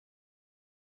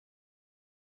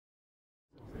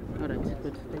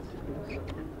Good, thank you.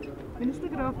 Minister,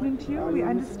 good afternoon to you. We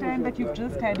understand that you've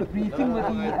just had a briefing with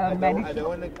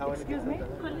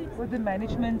the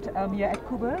management here at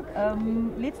Koeberg.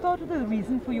 Let's start with the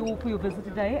reason for your visit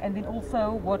today, and then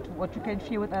also what you can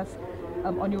share with us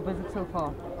on your visit so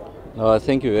far.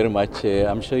 Thank you very much.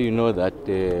 I'm sure you know that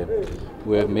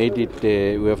we have made it,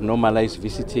 we have normalized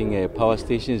visiting power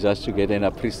stations just to get an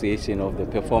appreciation of the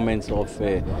performance of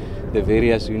the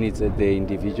various units at the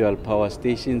individual power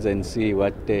stations and see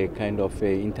what kind of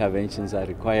interventions are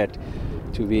required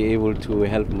to be able to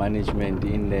help management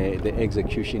in the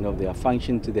execution of their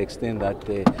function to the extent that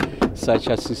such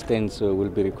assistance will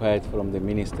be required from the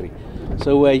ministry.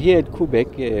 So we're here at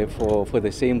Koeberg for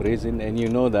the same reason, and you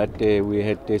know that we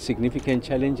had significant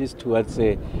challenges towards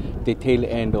the tail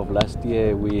end of last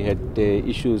year. We had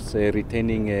issues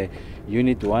returning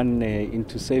Unit 1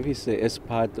 into service as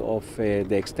part of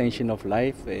the extension of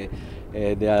life.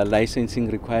 There are licensing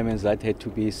requirements that had to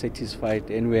be satisfied,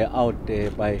 and we are out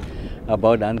by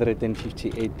about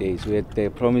 158 days. We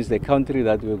had promised the country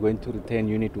that we were going to return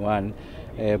Unit 1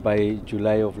 by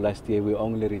July of last year. We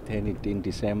only returned it in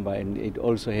December, and it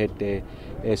also had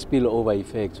spillover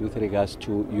effects with regards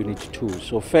to Unit 2.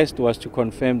 So first was to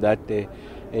confirm that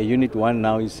Unit 1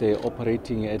 now is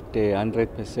operating at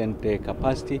 100%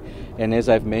 capacity, and as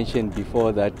I've mentioned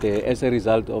before, that as a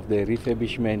result of the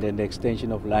refurbishment and the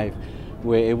extension of life,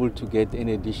 we're able to get an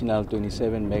additional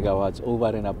 27 megawatts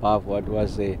over and above what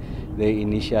was the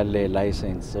initial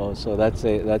license. So that's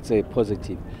a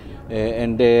positive.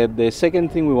 And the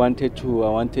second thing I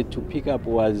wanted to pick up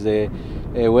was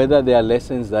whether there are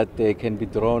lessons that can be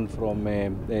drawn from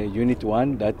Unit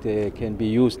 1 that can be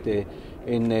used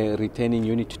in returning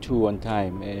Unit 2 on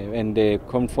time. And the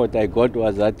comfort I got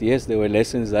was that yes, there were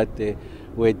lessons that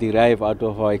were derived out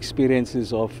of our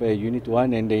experiences of Unit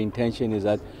 1, and the intention is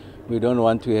that we don't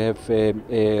want to have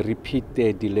repeat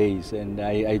delays, and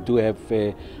I do have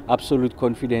absolute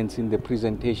confidence in the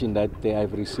presentation that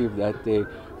I've received that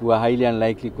we are highly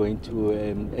unlikely going to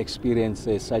experience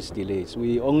such delays.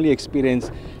 We only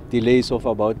experienced delays of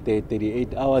about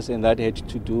 38 hours, and that had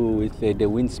to do with the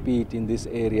wind speed in this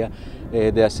area.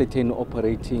 There are certain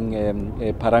operating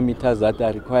parameters that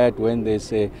are required when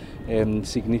there's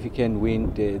significant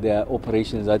wind. There are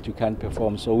operations that you can't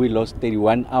perform. So we lost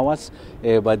 31 hours,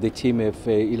 but the team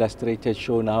have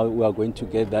shown how we are going to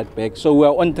get that back. So we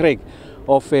are on track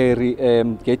of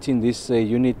getting this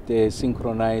unit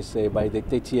synchronized by the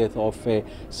 30th of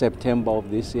September of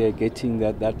this year, getting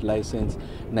that license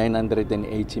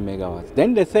 980 megawatts.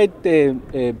 Then the third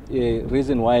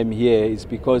reason why I'm here is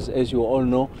because, as you all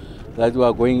know, that we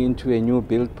are going into a new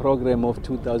build program of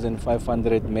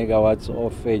 2,500 megawatts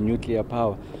of nuclear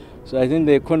power. So I think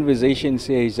the conversation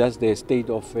here is just the state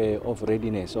of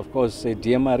readiness. Of course,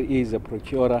 DMRE is a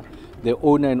procurer. The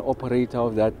owner and operator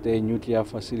of that nuclear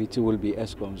facility will be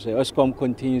Eskom. So Eskom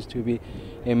continues to be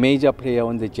a major player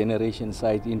on the generation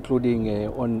side, including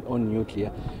on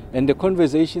nuclear. And the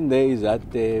conversation there is that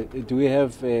do we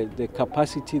have the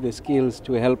capacity, the skills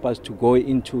to help us to go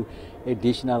into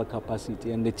additional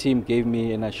capacity? And the team gave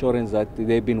me an assurance that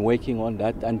they've been working on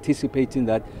that, anticipating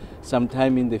that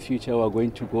sometime in the future we're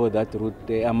going to go that route.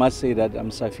 I must say that I'm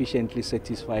sufficiently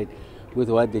satisfied with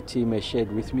what the team has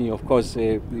shared with me. Of course,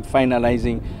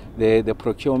 finalizing the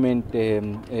procurement,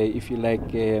 if you like,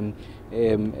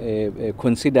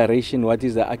 consideration, what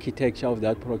is the architecture of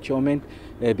that procurement,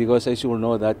 because as you will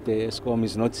know that Eskom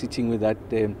is not sitting with that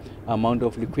amount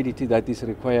of liquidity that is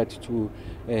required to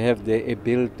have a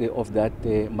build of that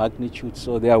magnitude.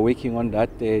 So they are working on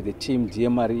that, the team,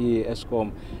 DMRE,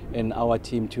 Eskom, and our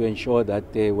team, to ensure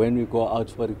that when we go out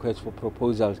for requests for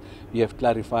proposals, we have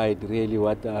clarified really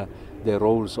what are the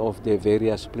roles of the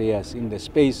various players in the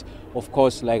space. Of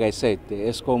course, like I said, the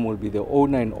Eskom will be the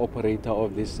owner and operator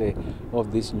of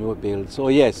this new build. So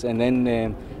yes, and then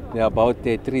there are about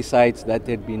 3 sites that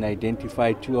had been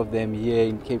identified, 2 of them here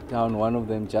in Cape Town, 1 of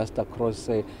them just across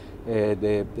the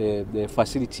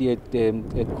facility at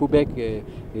Koeberg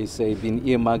is been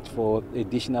earmarked for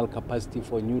additional capacity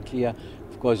for nuclear.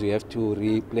 Of course, we have to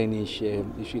replenish,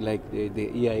 if you like, the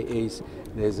EIAs.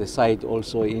 There's a site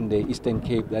also in the Eastern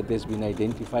Cape that has been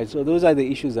identified. So those are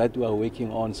the issues that we are working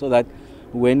on, so that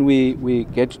when we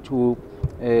get to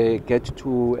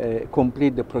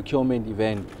complete the procurement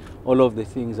event, all of the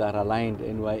things are aligned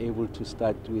and we are able to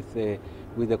start with the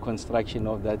construction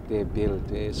of that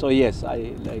build. So yes,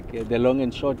 I like the long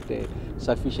and short,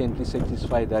 sufficiently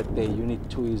satisfied that Unit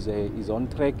 2 is on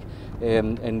track,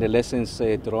 and the lessons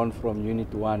drawn from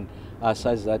Unit 1 are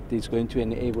such that it's going to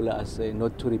enable us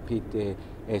not to repeat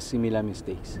similar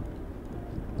mistakes.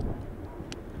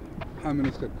 Hi,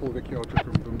 Minister. Koeberg here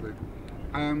from Koeberg.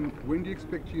 When do you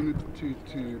expect Unit 2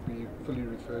 to be fully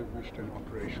refurbished and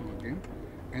operational again?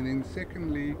 And then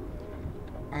secondly,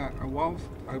 whilst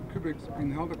Koeberg's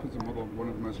been held up as a model of one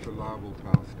of the most reliable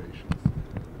power stations,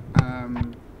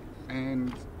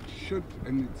 and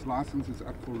its license is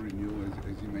up for renewal,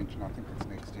 as you mentioned, I think it's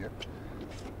next year.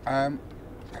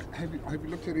 Have you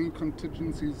looked at any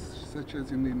contingencies, such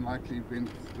as in the unlikely event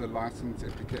the license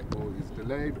application is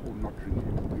delayed or not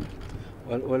renewed?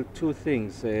 Well, two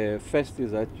things. First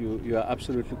is that you are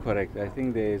absolutely correct. I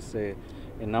think there is a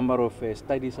number of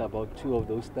studies, about two of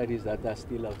those studies that are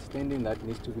still outstanding, that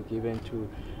needs to be given to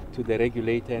the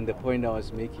regulator. And the point I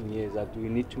was making here is that we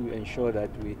need to ensure that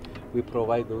we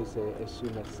provide those as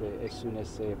soon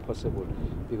as possible,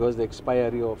 because the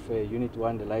expiry of Unit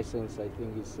 1, the license, I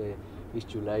think is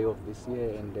July of this year,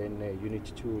 and then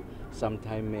Unit 2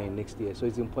 sometime next year. So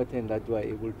it's important that we are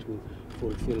able to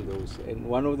fulfill those. And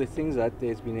one of the things that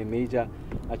has been a major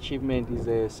achievement is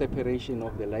the separation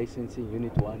of the licensing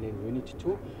Unit 1 and Unit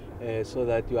 2, so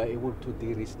that you are able to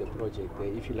de-risk the project.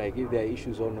 If you like, if there are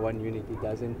issues on one unit, it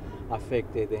doesn't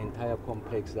affect the entire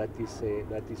complex that is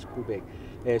Koeberg.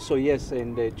 So yes,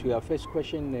 and to your first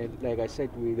question, like I said,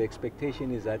 the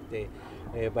expectation is that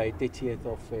by 30th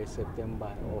of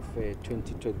September of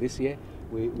 2020 this year,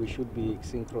 we should be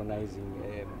synchronizing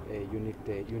Unit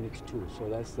 2. So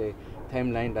that's the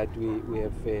timeline that we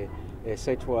have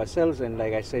set for ourselves. And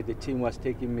like I said, the team was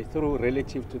taking me through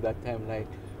relative to that timeline.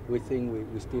 We think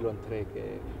we're still on track.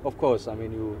 Of course, I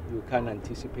mean, you can't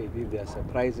anticipate if there are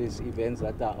surprises, events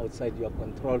that are outside your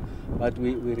control, but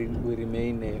we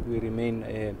remain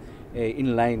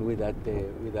in line with that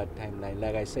timeline.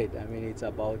 Like I said, I mean, it's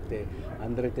about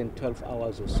 112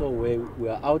 hours or so where we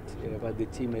are out, but the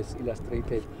team has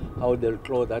illustrated how they'll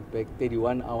claw that back.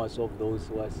 31 hours of those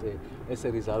was as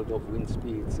a result of wind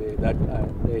speeds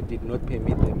that did not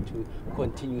permit them to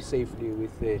continue safely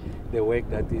with the work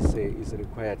that is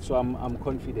required. So I'm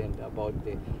confident about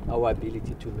our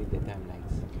ability to meet the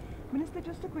timelines. Minister,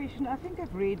 just a question. I think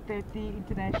I've read that the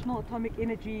International Atomic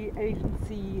Energy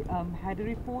Agency had a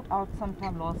report out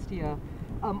sometime last year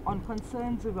on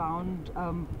concerns around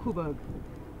Koeberg.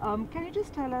 Can you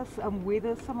just tell us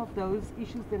whether some of those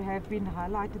issues that have been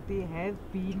highlighted there have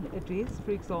been addressed,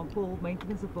 for example,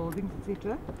 maintenance of buildings,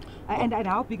 etc.? And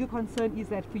how big a concern is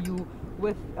that for you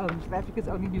with South Africa's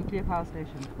only nuclear power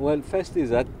station? Well, first is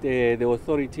that the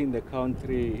authority in the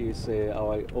country is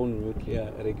our own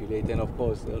nuclear regulator, and of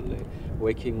course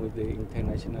working with the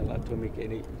International Atomic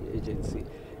Energy Agency.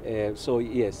 So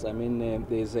yes, I mean,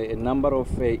 there's a number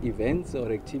of events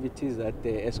or activities that the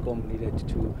ESCOM needed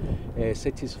to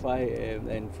satisfy,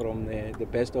 and from the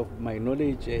best of my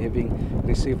knowledge, having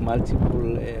received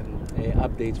multiple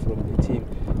updates from the team,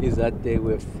 is that they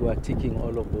were ticking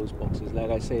all of those boxes.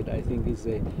 Like I said, I think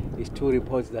it's two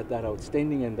reports that are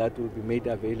outstanding, and that will be made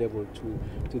available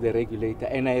to the regulator.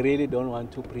 And I really don't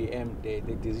want to preempt the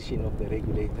decision of the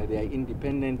regulator. They are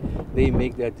independent. They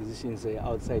make their decisions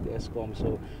outside ESCOM.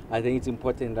 So I think it's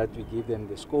important that we give them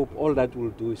the scope. All that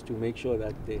we'll do is to make sure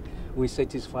that we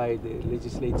satisfy the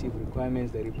legislative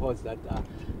requirements, the reports that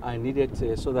are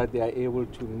needed, so that they are able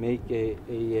to make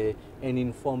an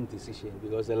informed decision.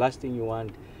 Because the last thing you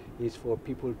want is for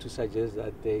people to suggest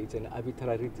that it's an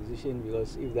arbitrary decision,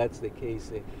 because if that's the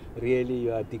case, really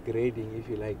you are degrading, if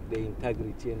you like, the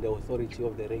integrity and the authority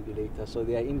of the regulator. So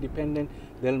they are independent,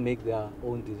 they'll make their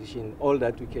own decision. All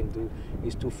that we can do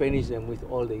is to furnish them with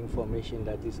all the information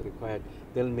that is required.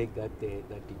 They'll make that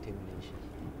determination.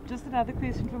 Just another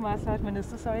question from my side,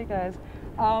 Minister. Sorry, guys.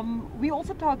 We're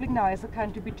also toggling now as a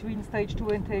country between stage 2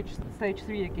 and stage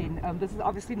 3 again. This is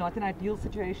obviously not an ideal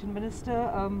situation, Minister.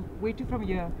 Where to from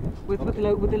here with the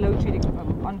load shedding,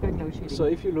 ongoing load shedding? So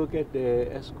if you look at the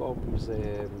ESCOM's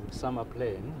summer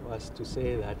plan, was to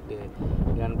say that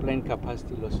the unplanned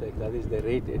capacity loss factor, that is the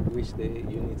rate at which the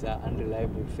units are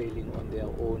unreliable, failing on their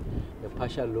own, the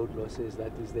partial load losses,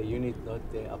 that is the unit not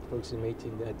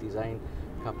approximating their design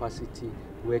capacity.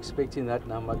 We're expecting that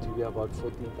number to be about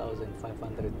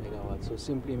 14,500 megawatts. So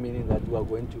simply meaning that we are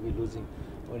going to be losing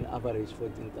on average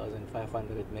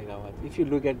 14,500 megawatts. If you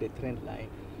look at the trend line,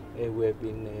 we have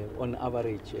been on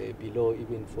average below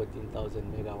even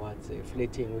 14,000 megawatts,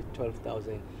 flirting with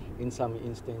 12,000, in some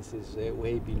instances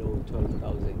way below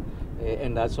 12,000.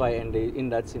 And that's why, and in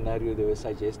that scenario, they were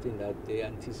suggesting that they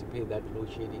anticipate that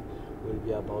load shedding will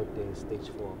be about stage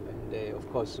 4. And of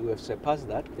course, we have surpassed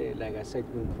that. Like I said,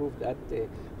 we improved that.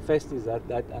 First is that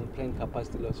unplanned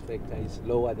capacity loss factor is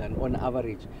lower than, on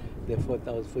average, the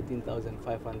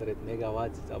 14,500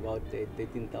 megawatts. It's about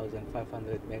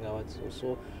 13,500 megawatts or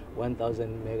so,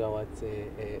 1,000 megawatts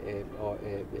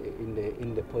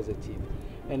in the positive.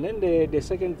 And then the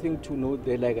second thing to note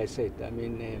there, like I said, I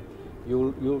mean,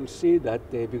 you'll see that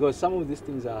because some of these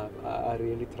things are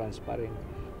really transparent,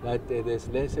 that there's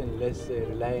less and less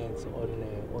reliance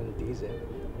on diesel,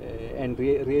 and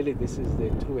really this is the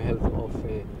true health of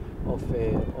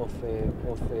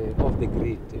the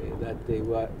grid. That they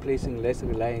were placing less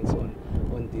reliance on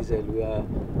diesel. We are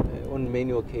on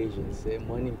many occasions,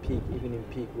 morning peak, evening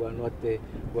peak, we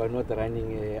are not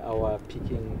running our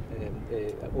peaking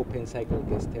open cycle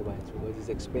gas turbines because it's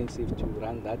expensive to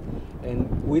run that, and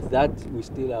with that we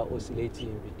still are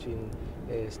oscillating between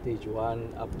stage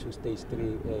 1 up to stage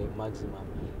 3 maximum.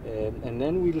 And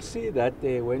then we'll see that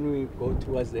when we go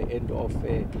towards the end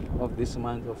of this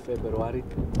month of February,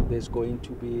 there's going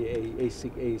to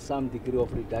be some degree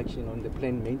of reduction on the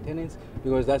planned maintenance,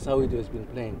 because that's how it has been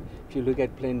planned. If you look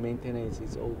at planned maintenance,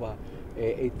 it's over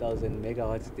 8,000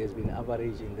 megawatts. It has been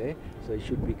averaging there, so it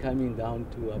should be coming down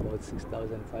to about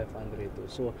 6,500 or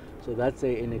so. So that's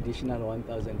an additional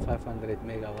 1,500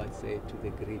 megawatts to the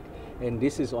grid, and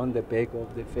this is on the back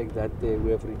of the fact that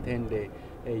we have returned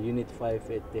Unit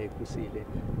 5 at Kusile.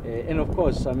 And of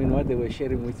course, I mean, what they were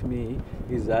sharing with me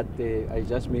is that I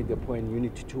just made the point,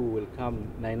 Unit 2 will come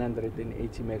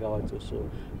 980 megawatts or so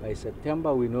by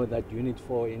September. We know that Unit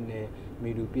 4 in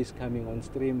Medupi is coming on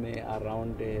stream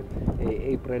around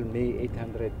April, May,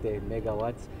 800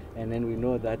 megawatts. And then we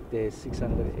know that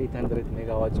 800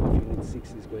 megawatts of Unit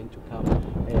 6 is going to come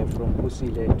from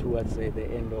Kusile towards the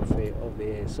end of the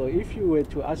year. So if you were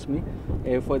to ask me,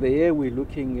 for the year we're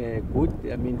looking good.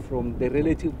 I mean, from the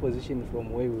relative position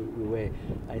from where we were,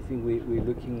 I think we're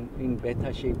looking in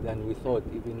better shape than we thought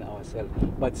even ourselves.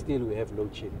 But still we have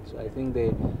load shedding. So I think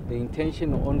the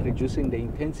intention on reducing the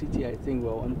intensity, I think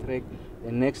we're on track.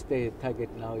 The next target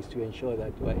now is to ensure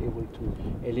that we are able to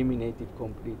eliminate it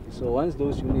completely. So once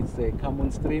those units come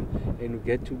on stream, and we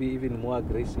get to be even more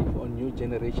aggressive on new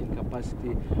generation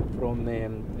capacity from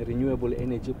renewable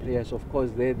energy players. Of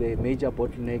course, the major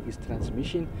bottleneck is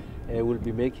transmission. We'll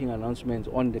be making announcements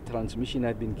on the transmission.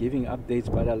 I've been giving updates,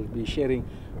 but I'll be sharing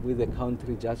with the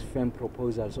country just firm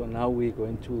proposals. So now we're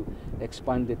going to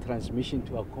expand the transmission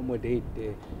to accommodate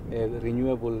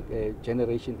renewable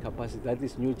generation capacity. That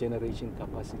is new generation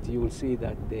capacity. You will see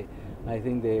that I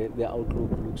think the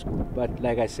outlook looks good. But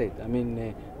like I said, I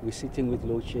mean, we're sitting with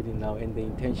load shedding now, and the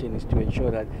intention is to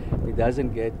ensure that it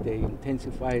doesn't get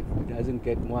intensified, it doesn't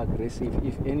get more aggressive.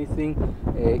 If anything,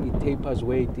 it tapers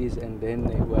where it is, and then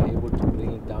we're able to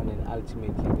bring it down and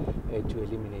ultimately to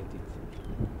eliminate it.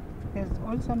 There's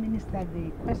also, Minister,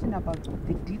 the question about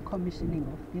the decommissioning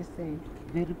of this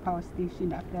very power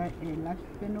station after a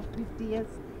lifespan of 50 years,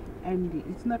 and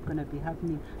it's not going to be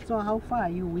happening. So how far are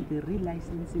you with the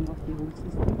relicensing of the whole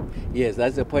system? Yes,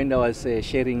 that's the point I was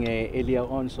sharing earlier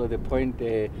on. So the point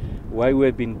why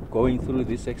we've been going through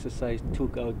this exercise,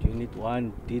 took out Unit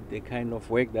 1, did the kind of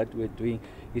work that we're doing,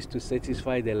 is to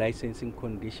satisfy the licensing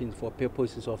conditions for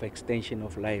purposes of extension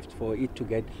of life, for it to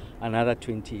get another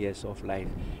 20 years of life.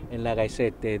 And like I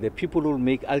said, the people who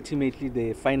make ultimately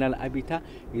the final arbiter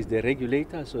is the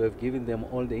regulator. So we've given them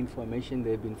all the information.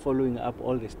 They've been following up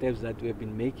all the steps that we have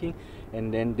been making,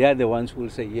 and then they're the ones who will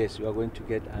say, yes, you are going to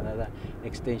get another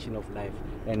extension of life.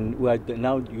 And we are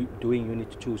now doing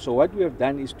Unit 2. So what we have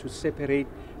done is to separate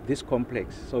this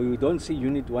complex. So you don't see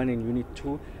Unit 1 and Unit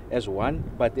 2 as one,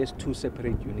 but as two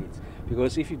separate units.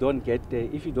 Because if you don't get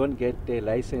the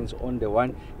license on the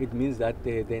one, it means that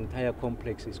the entire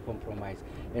complex is compromised.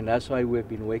 And that's why we've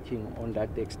been working on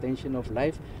that extension of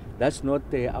life. That's not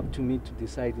up to me to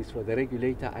decide. It's for the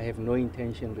regulator. I have no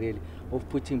intention really of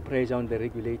putting pressure on the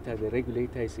regulator. The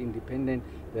regulator is independent.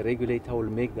 The regulator will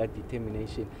make that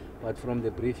determination. But from the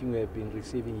briefing we have been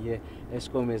receiving here,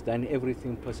 Eskom has done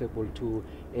everything possible to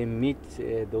meet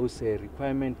those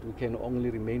requirements. We can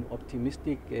only remain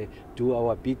optimistic, do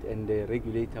our bit, and the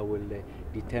regulator will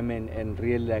determine. And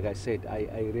really, like I said,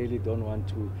 I really don't want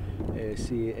to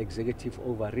see executive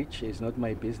overreach. It's not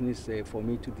my business for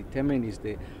me to determine. Is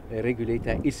the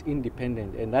regulator is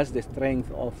independent, and that's the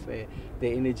strength of the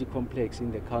energy complex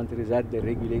in the country, is that the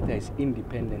regulator is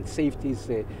independent. Safety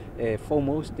is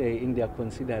foremost in their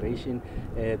consideration.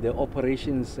 The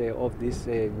operations of this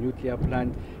nuclear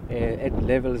plant at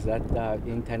levels that are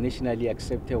internationally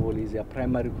acceptable is their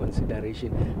primary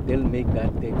consideration. They'll make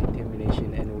that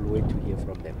determination, and we'll wait to hear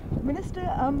from them. Minister,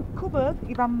 Koeberg,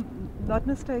 if I'm not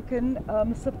mistaken,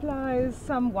 supplies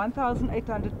some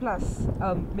 1,800 plus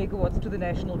megawatts to the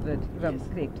national grid, if I'm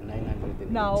correct.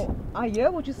 908. Now, I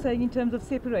hear what you're saying in terms of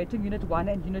separating Unit 1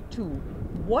 and Unit 2.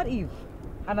 What if,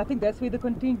 and I think that's where the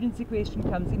contingency question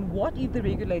comes in, what if the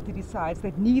regulator decides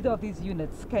that neither of these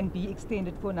units can be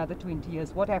extended for another 20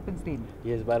 years? What happens then?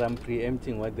 Yes, but I'm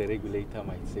preempting what the regulator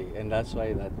might say, and that's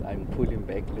why that I'm pulling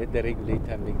back. Let the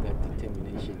regulator make that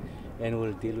determination, and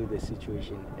we'll deal with the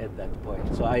situation at that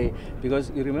point. So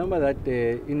because you remember that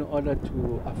in order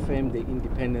to affirm the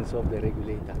independence of the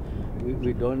regulator,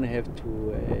 we don't have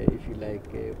to, if you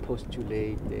like,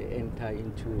 postulate, enter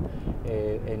into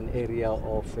an area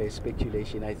of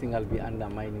speculation. I think I'll be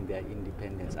undermining their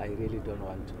independence. I really don't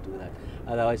want to do that.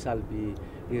 Otherwise, I'll be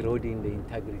eroding the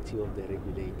integrity of the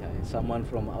regulator. And someone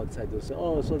from outside will say,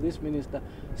 oh, so this minister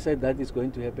said that is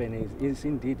going to happen. It's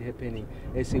indeed happening,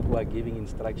 as if we are giving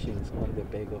instructions on the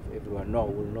back of everyone. No,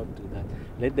 we'll not do that.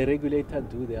 Let the regulator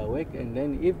do their work, and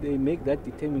then if they make that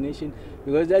determination,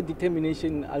 because that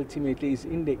determination ultimately is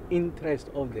in the interest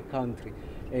of the country,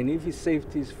 and if his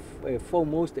safety is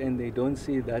foremost and they don't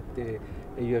see that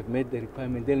you have met the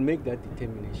requirement, they'll make that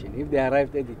determination. If they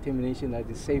arrive at determination that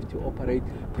it's safe to operate,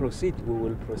 proceed, we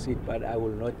will proceed, but I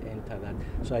will not enter that.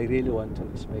 So I really want to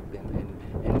respect them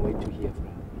and wait to hear from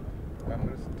them. A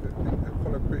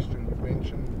follow-up question. You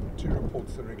mentioned 2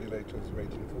 reports the regulator is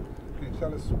waiting for. Can you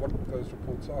tell us what those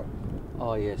reports are?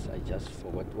 Oh yes, I just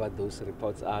forgot what those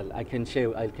reports are. I can share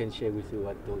with you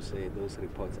what those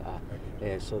reports are,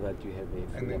 okay. So that you have a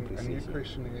full appreciation. And your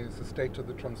question is the state of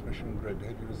the transmission grid.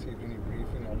 Have you received any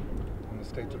briefing on the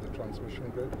state of the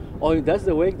transmission grid? Oh, that's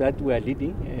the work that we are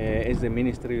leading as the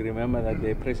ministry. Remember that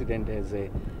the president has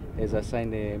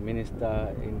assigned a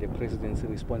minister in the presidency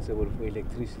responsible for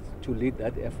electricity to lead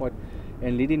that effort.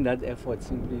 And leading that effort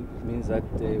simply means that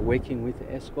working with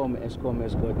ESCOM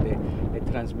has got a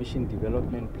transmission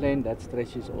development plan that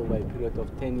stretches over a period of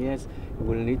 10 years. We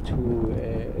will need to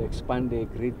expand the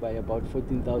grid by about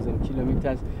 14,000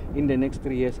 kilometers. In the next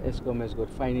 3 years, ESCOM has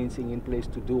got financing in place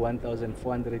to do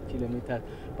 1,400 kilometers,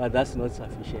 but that's not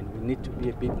sufficient. We need to be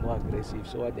a bit more aggressive.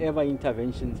 So whatever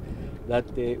interventions that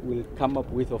will come up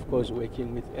with, of course,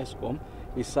 working with ESCOM,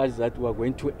 is such that we are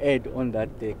going to add on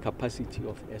that the capacity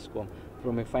of ESCOM.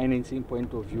 From a financing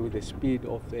point of view, the speed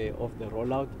of the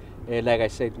rollout, like I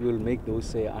said, we'll make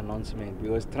those announcements,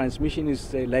 because transmission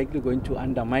is likely going to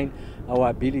undermine our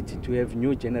ability to have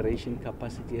new generation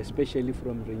capacity, especially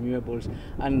from renewables,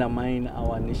 undermine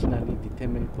our nationally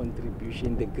determined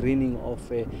contribution, the greening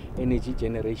of energy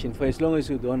generation. For as long as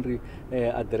you don't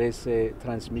address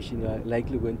transmission, you are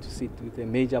likely going to sit with a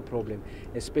major problem,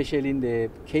 especially in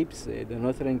the Capes, the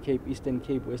Northern Cape, Eastern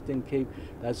Cape, Western Cape.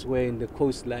 That's where in the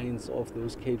coastlines of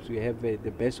those capes we have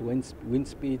the best wind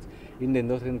speeds. In the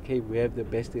Northern Cape we have the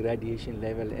best irradiation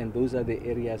level, and those are the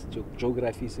areas,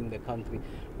 geographies in the country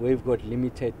where we've got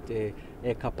limited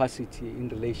capacity in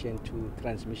relation to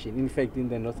transmission. In fact, in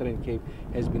the Northern Cape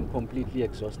has been completely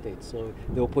exhausted. So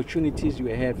the opportunities you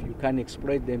have, you can't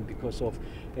exploit them because of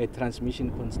transmission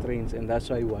constraints, and that's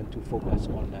why we want to focus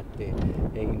on that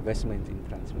investment in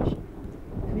transmission.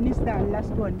 Minister,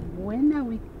 last one, when are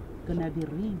we gonna be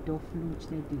rid of load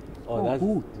shedding?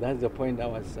 Oh, that's the point I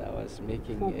was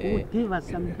making. For good, give us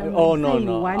some time. Oh no,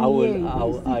 1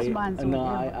 year, 6 months. No,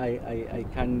 I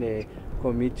can't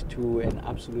commit to an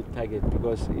absolute target,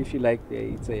 because if you like,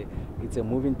 it's a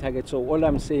moving target. So all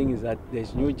I'm saying is that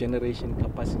there's new generation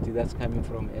capacity that's coming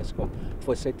from ESCOM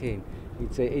for certain.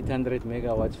 It's 800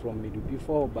 megawatts from Medupi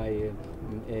 4 by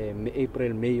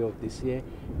April, May of this year.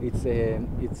 It's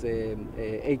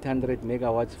 800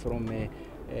 megawatts from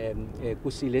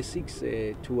Kusile 6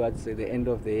 towards the end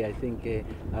of the year, I think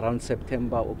around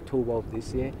September, October of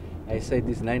this year. I said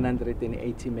it's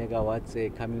 980 megawatts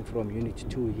coming from Unit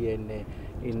 2 here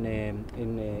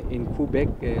in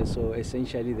Koeberg. So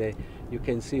essentially, you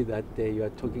can see that you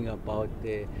are talking about,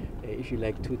 if you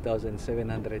like,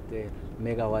 2,700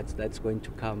 megawatts that's going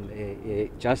to come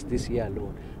just this year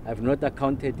alone. I've not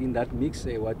accounted in that mix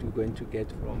what we're going to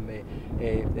get from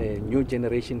new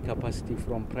generation capacity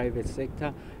from private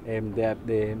sector,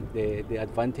 the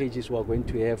advantages we're going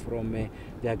to have from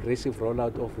the aggressive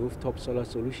rollout of rooftop solar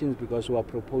solutions, because we are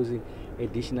proposing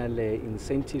additional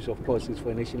incentives. Of course, it's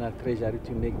for National Treasury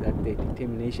to make that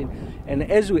determination. And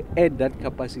as we add that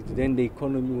capacity, then the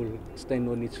economy will stand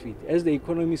on its feet. As the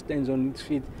economy stands on its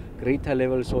feet, greater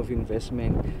levels of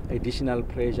investment, additional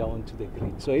pressure onto the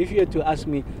grid. So if you had to ask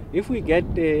me, if we get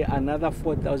another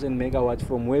 4,000 megawatts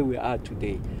from where we are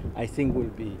today, I think we'll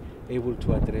be able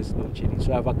to address load shedding.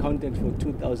 So I've accounted for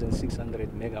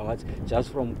 2,600 megawatts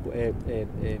just from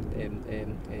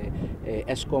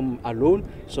ESCOM alone.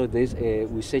 So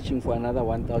we're searching for another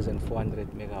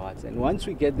 1,400 megawatts. And once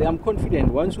we get there, I'm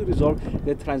confident, once we resolve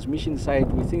the transmission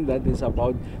side, we think that there's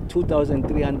about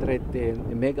 2,300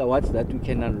 megawatts that we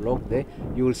can unlock there.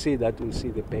 You will see that we'll see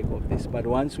the back of this. But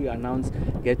once we announce,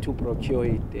 get to procure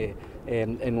it,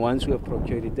 and once we have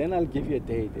procured it, then I'll give you a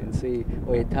date and say,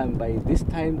 or a time, by this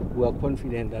time we are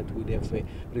confident that we'd have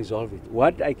resolved it.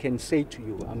 What I can say to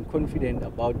you, I'm confident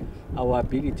about our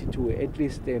ability to at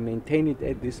least maintain it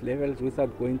at these levels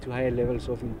without going to higher levels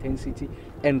of intensity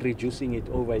and reducing it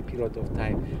over a period of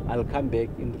time. I'll come back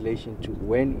in relation to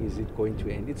when is it going to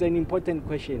end. It's an important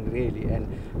question really, and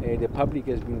the public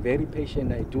has been very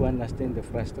patient. I do understand the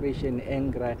frustration,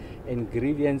 anger and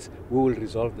grievance. We will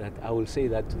resolve that. I will say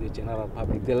that to the general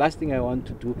public. The last thing I want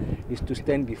to do is to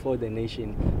stand before the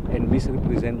nation and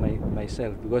misrepresent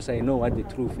myself, because I know what the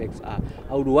true facts are.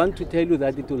 I would want to tell you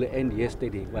that it will end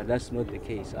yesterday, but that's not the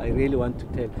case. I really want to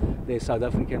tell the South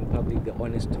African public the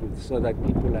honest truth, so that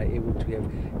people are able to have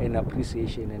an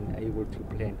appreciation and are able to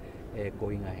plan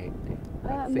going ahead.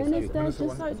 Minister,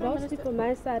 just lastly from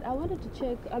my side, I wanted to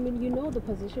check, I mean, you know the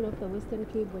position of the Western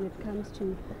Cape when it comes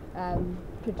to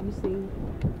producing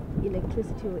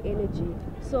electricity or energy.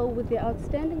 So with the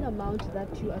outstanding amount that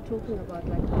you are talking about,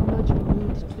 like how much we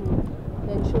need to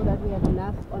ensure that we have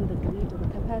enough on the grid or the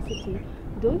capacity,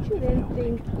 don't you then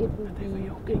think it would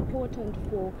be important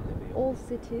for all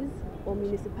cities or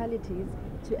municipalities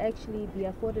to actually be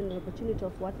afforded an opportunity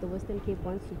of what the Western Cape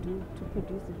wants to do to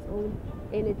produce its own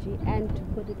energy and to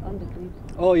put it on the grid?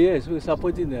 Oh yes, we're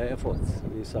supporting the efforts.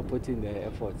 We're supporting the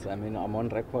efforts. I mean, I'm on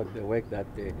record, the work that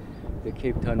the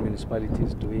Cape Town municipality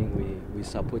is doing, we're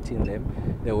supporting them.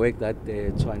 The work that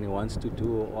Tshwane wants to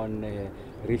do on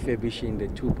refurbishing the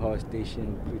 2 power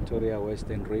stations, Pretoria West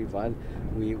and Rooival,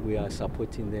 we are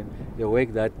supporting them. The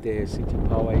work that City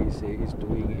Power is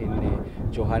doing in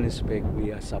Johannesburg,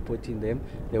 we are supporting them.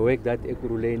 The work that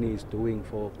Ekurhuleni is doing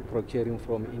for procuring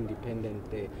from independent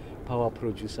power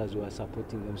producers, we are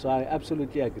supporting them. So I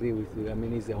absolutely agree with you. I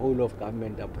mean, it's a whole of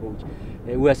government approach.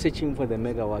 We are searching for the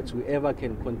megawatts, whoever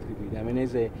can contribute. I mean,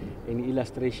 as an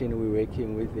illustration, we're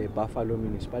working with the Buffalo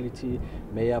municipality,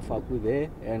 Mayor Faku there,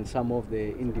 and some of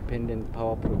the independent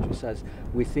power producers.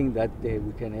 We think that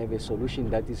we can have a solution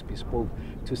that is bespoke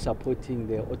to supporting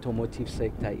the automotive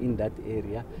sector in that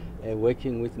area.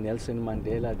 Working with Nelson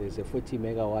Mandela, there's a 40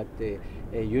 megawatt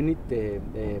unit,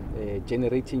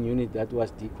 generating unit that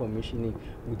was decommissioning.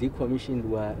 We decommissioned,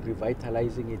 we are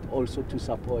revitalizing it also to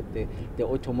support the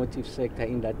automotive sector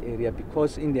in that area,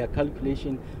 because in their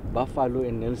calculation, Buffalo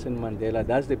and Nelson Mandela,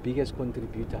 that's the biggest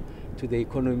contributor to the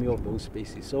economy of those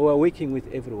spaces. So we're working with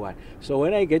everyone. So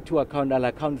when I get to account, I'll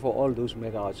account for all those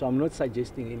megawatts. So I'm not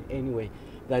suggesting in any way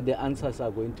that the answers are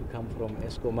going to come from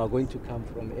ESCOM, are going to come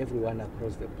from everyone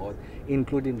across the board,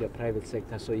 including the private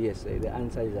sector. So yes, the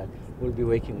answer is that we'll be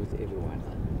working with everyone.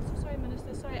 So sorry,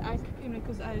 Minister, sorry I came in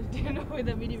because I didn't know where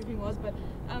the media briefing was, but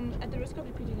at the risk of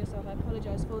repeating yourself, I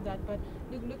apologize for that, but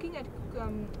looking at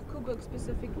Koeberg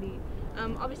specifically,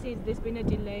 obviously there's been a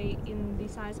delay in the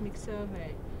seismic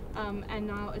survey, and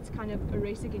now it's kind of a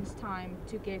race against time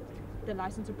to get the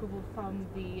license approval from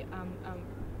the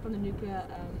nuclear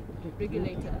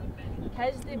regulator.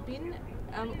 Has there been,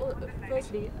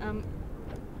 firstly,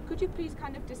 could you please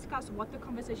kind of discuss what the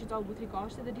conversations are with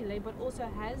regards to the delay, but also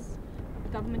has the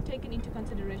government taken into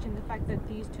consideration the fact that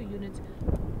these 2 units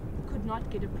could not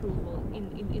get approval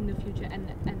in the future,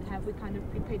 and have we kind of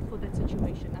prepared for that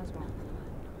situation as well?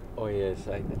 Oh yes,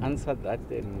 I answered that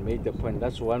and made the point.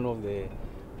 That's one of the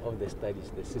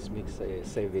studies, the seismic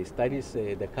survey studies.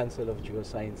 The Council of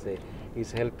Geoscience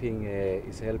is helping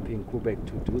Koeberg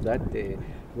to do that.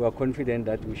 We are confident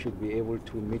that we should be able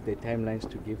to meet the timelines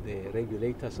to give the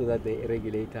regulator, so that the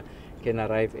regulator can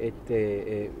arrive at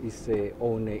his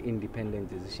own independent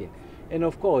decision. And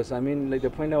of course, I mean, like the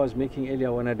point I was making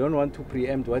earlier, when I don't want to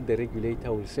preempt what the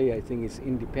regulator will say, I think it's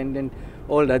independent.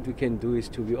 All that we can do is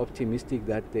to be optimistic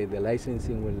that the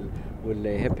licensing will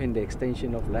happen, the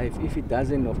extension of life. If it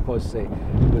doesn't, of course,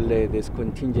 there's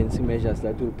contingency measures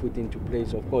that will put into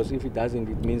place. Of course, if it doesn't,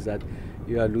 it means that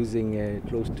you are losing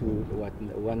close to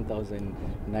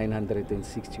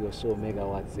 1,960 or so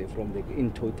megawatts from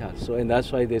in total. So, and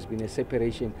that's why there's been a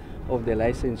separation of the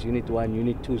license, Unit 1,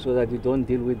 Unit 2, so that we don't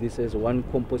deal with this as one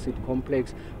composite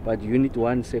complex, but Unit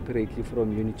 1 separately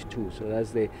from Unit 2. So that's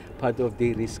the part of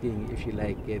de-risking, if you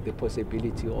like, the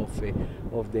possibility of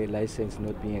the license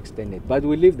not being extended. But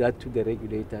we leave that to the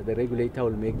regulator. The regulator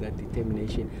will make that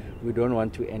determination. We don't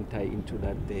want to enter into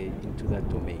that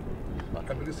domain.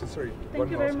 Minister, sorry,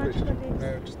 Thank you very much question. for this.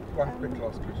 No, just one quick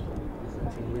last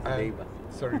question. With Labour.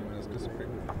 Sorry, Minister, just quick.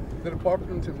 The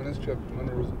Department and Ministry of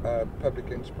Minerals,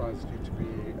 Public Enterprise due to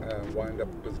be wind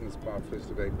up business by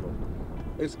 1st of April.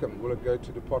 ESCOM, will it go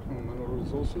to Department of Mineral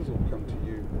Resources or come to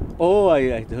you? Oh,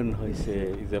 I don't know. It's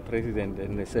the President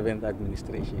and the 7th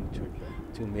administration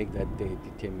to make that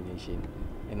determination.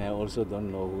 And I also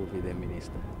don't know who will be the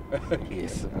minister.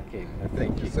 Yes, okay.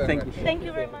 Thank you. So Thank much. you. Thank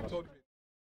you very much.